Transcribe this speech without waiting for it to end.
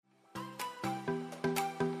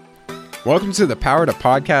Welcome to the Power to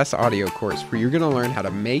Podcast audio course, where you're going to learn how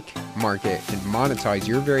to make, market, and monetize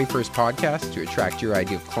your very first podcast to attract your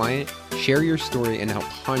ideal client, share your story, and help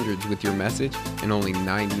hundreds with your message in only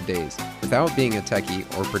 90 days without being a techie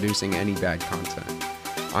or producing any bad content.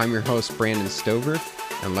 I'm your host, Brandon Stover,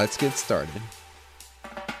 and let's get started.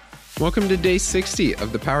 Welcome to day 60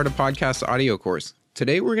 of the Power to Podcast audio course.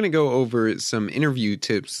 Today, we're going to go over some interview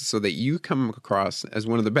tips so that you come across as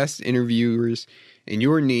one of the best interviewers in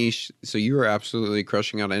your niche, so you are absolutely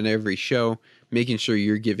crushing out on every show, making sure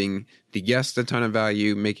you're giving the guest a ton of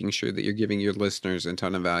value, making sure that you're giving your listeners a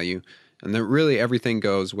ton of value, and that really everything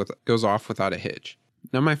goes off without a hitch.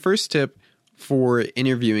 Now, my first tip for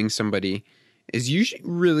interviewing somebody is you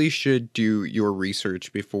really should do your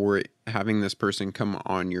research before having this person come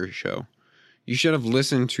on your show. You should have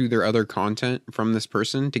listened to their other content from this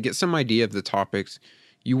person to get some idea of the topics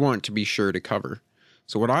you want to be sure to cover.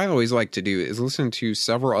 So what I always like to do is listen to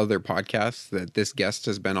several other podcasts that this guest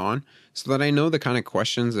has been on so that I know the kind of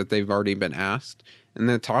questions that they've already been asked and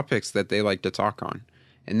the topics that they like to talk on.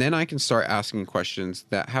 And then I can start asking questions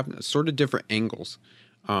that have sort of different angles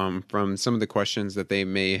from some of the questions that they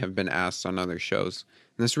may have been asked on other shows.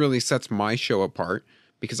 And this really sets my show apart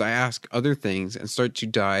because I ask other things and start to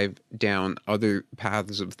dive down other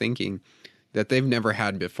paths of thinking that they've never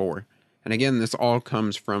had before. And again, this all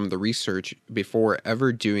comes from the research before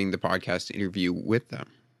ever doing the podcast interview with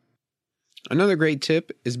them. Another great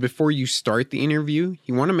tip is before you start the interview,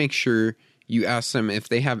 you want to make sure you ask them if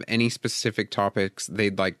they have any specific topics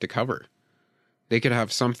they'd like to cover. They could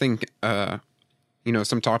have something,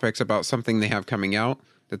 some topics about something they have coming out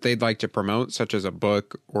that they'd like to promote, such as a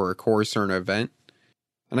book or a course or an event.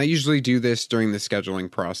 And I usually do this during the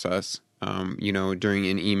scheduling process. During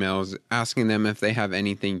in emails, asking them if they have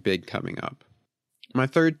anything big coming up. My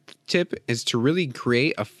third tip is to really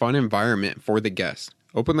create a fun environment for the guest.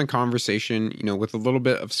 Open the conversation, with a little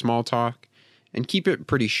bit of small talk and keep it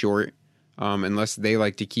pretty short, unless they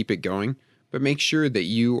like to keep it going. But make sure that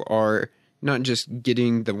you are not just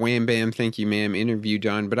getting the wham bam, thank you ma'am interview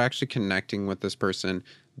done, but actually connecting with this person,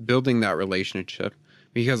 building that relationship.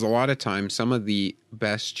 Because a lot of times, some of the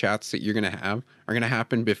best chats that you're going to have are going to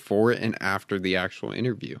happen before and after the actual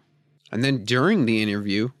interview. And then during the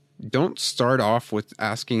interview, don't start off with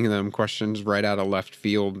asking them questions right out of left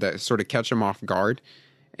field that sort of catch them off guard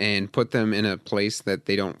and put them in a place that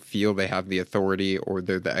they don't feel they have the authority or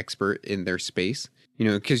they're the expert in their space.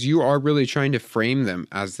 Because you are really trying to frame them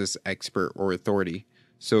as this expert or authority.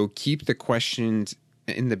 So keep the questions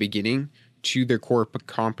in the beginning to their core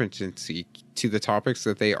competency, to the topics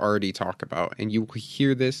that they already talk about. And you will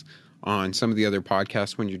hear this on some of the other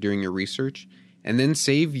podcasts when you're doing your research. And then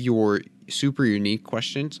save your super unique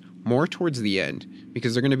questions more towards the end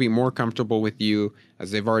because they're going to be more comfortable with you as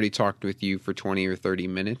they've already talked with you for 20 or 30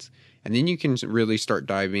 minutes. And then you can really start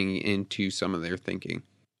diving into some of their thinking.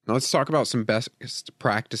 Now let's talk about some best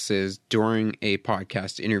practices during a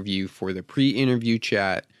podcast interview for the pre-interview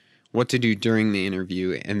chat, what to do during the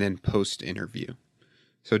interview, and then post-interview.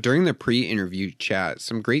 So during the pre-interview chat,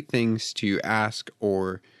 some great things to ask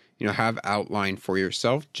or, have outlined for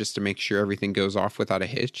yourself just to make sure everything goes off without a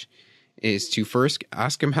hitch is to first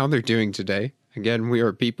ask them how they're doing today. Again, we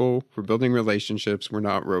are people, we're building relationships, we're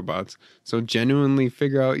not robots. So genuinely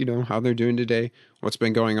figure out, how they're doing today, what's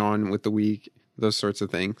been going on with the week, those sorts of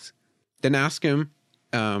things. Then ask them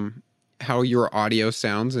how your audio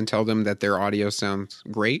sounds and tell them that their audio sounds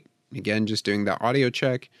great. Again, just doing that audio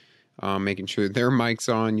check, making sure their mic's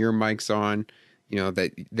on, your mic's on,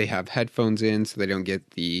 that they have headphones in so they don't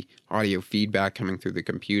get the audio feedback coming through the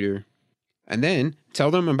computer. And then tell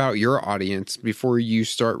them about your audience before you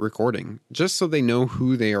start recording, just so they know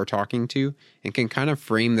who they are talking to and can kind of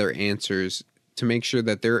frame their answers to make sure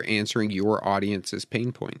that they're answering your audience's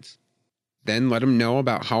pain points. Then let them know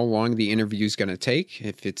about how long the interview is going to take.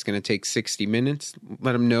 If it's going to take 60 minutes,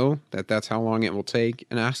 let them know that that's how long it will take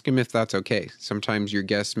and ask them if that's okay. Sometimes your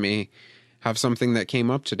guests may have something that came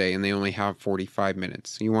up today and they only have 45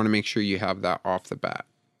 minutes. So you want to make sure you have that off the bat.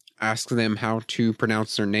 Ask them how to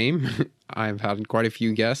pronounce their name. I've had quite a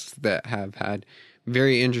few guests that have had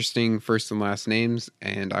very interesting first and last names,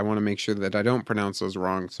 and I want to make sure that I don't pronounce those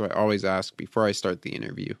wrong. So I always ask before I start the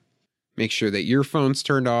interview. Make sure that your phone's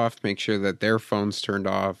turned off. Make sure that their phone's turned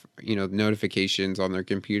off, notifications on their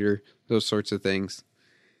computer, those sorts of things.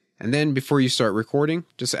 And then before you start recording,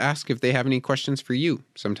 just ask if they have any questions for you.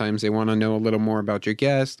 Sometimes they want to know a little more about your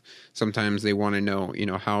guest. Sometimes they want to know,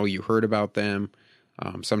 how you heard about them.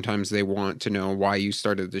 Sometimes they want to know why you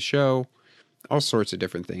started the show. All sorts of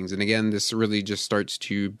different things. And again, this really just starts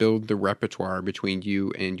to build the repertoire between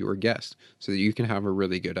you and your guest so that you can have a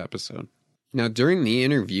really good episode. Now, during the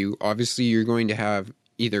interview, obviously you're going to have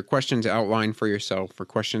either questions outlined for yourself or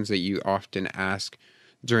questions that you often ask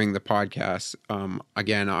during the podcast.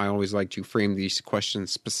 Again, I always like to frame these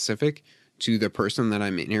questions specific to the person that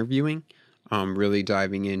I'm interviewing, really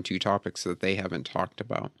diving into topics that they haven't talked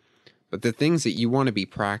about. But the things that you want to be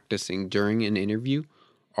practicing during an interview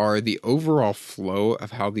are the overall flow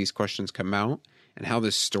of how these questions come out and how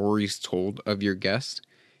the story's told of your guest,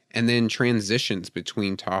 and then transitions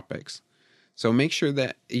between topics. So make sure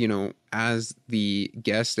that, as the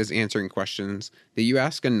guest is answering questions, that you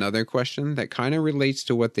ask another question that kind of relates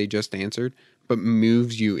to what they just answered, but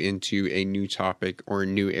moves you into a new topic or a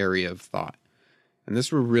new area of thought. And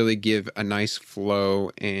this will really give a nice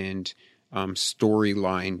flow and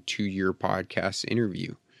storyline to your podcast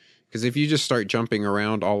interview. Because if you just start jumping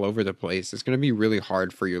around all over the place, it's going to be really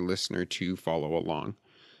hard for your listener to follow along.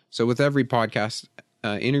 So with every podcast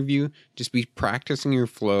interview, just be practicing your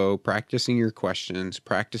flow, practicing your questions,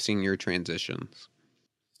 practicing your transitions.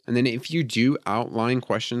 And then if you do outline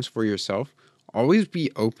questions for yourself, always be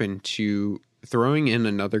open to throwing in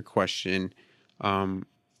another question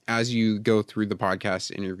as you go through the podcast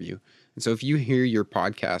interview. And so if you hear your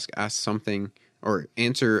podcast ask something or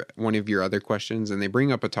answer one of your other questions and they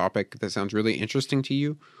bring up a topic that sounds really interesting to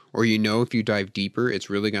you, or if you dive deeper, it's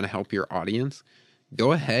really going to help your audience,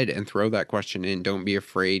 go ahead and throw that question in. Don't be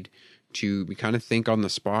afraid to kind of think on the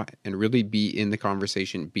spot and really be in the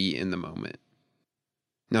conversation, be in the moment.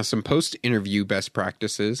 Now, some post-interview best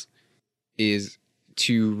practices is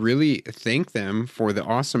to really thank them for the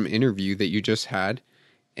awesome interview that you just had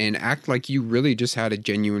and act like you really just had a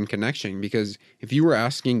genuine connection. Because if you were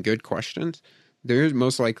asking good questions, there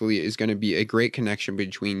most likely is going to be a great connection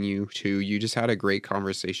between you two. You just had a great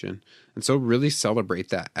conversation. And so really celebrate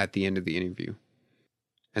that at the end of the interview.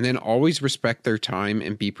 And then always respect their time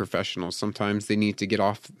and be professional. Sometimes they need to get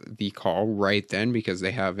off the call right then because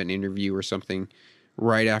they have an interview or something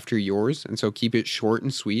right after yours. And so keep it short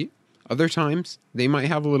and sweet. Other times, they might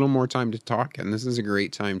have a little more time to talk, and this is a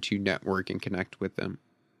great time to network and connect with them.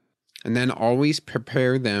 And then always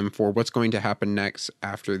prepare them for what's going to happen next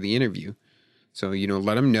after the interview. So,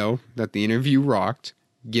 let them know that the interview rocked.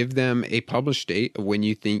 Give them a published date of when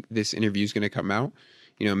you think this interview is going to come out.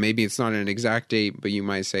 Maybe it's not an exact date, but you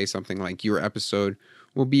might say something like your episode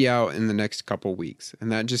will be out in the next couple weeks.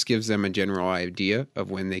 And that just gives them a general idea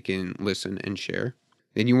of when they can listen and share.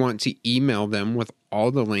 Then you want to email them with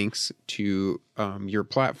all the links to your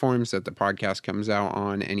platforms that the podcast comes out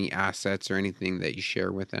on, any assets or anything that you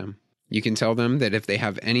share with them. You can tell them that if they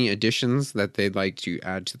have any additions that they'd like to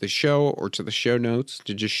add to the show or to the show notes,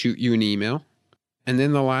 to just shoot you an email. And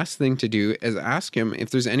then the last thing to do is ask them if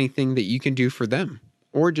there's anything that you can do for them,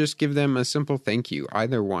 or just give them a simple thank you,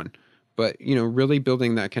 either one. But, really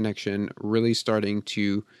building that connection, really starting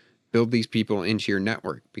to build these people into your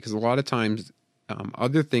network, because a lot of times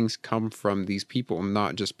other things come from these people,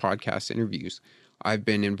 not just podcast interviews. I've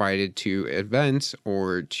been invited to events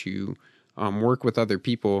or to work with other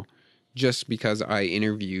people just because I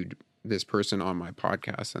interviewed this person on my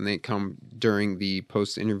podcast, and they come during the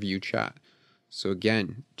post-interview chat. So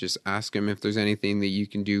again, just ask them if there's anything that you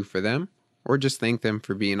can do for them, or just thank them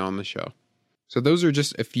for being on the show. So those are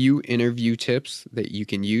just a few interview tips that you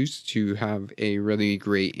can use to have a really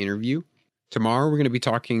great interview. Tomorrow, we're going to be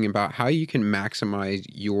talking about how you can maximize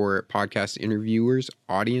your podcast interviewer's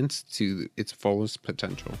audience to its fullest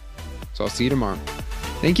potential. So I'll see you tomorrow.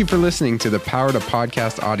 Thank you for listening to the Power to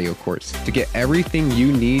Podcast audio course. To get everything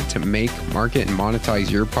you need to make, market, and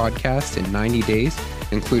monetize your podcast in 90 days,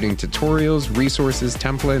 including tutorials, resources,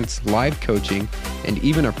 templates, live coaching, and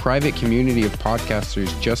even a private community of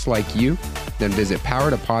podcasters just like you, then visit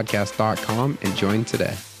powertopodcast.com and join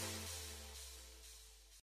today.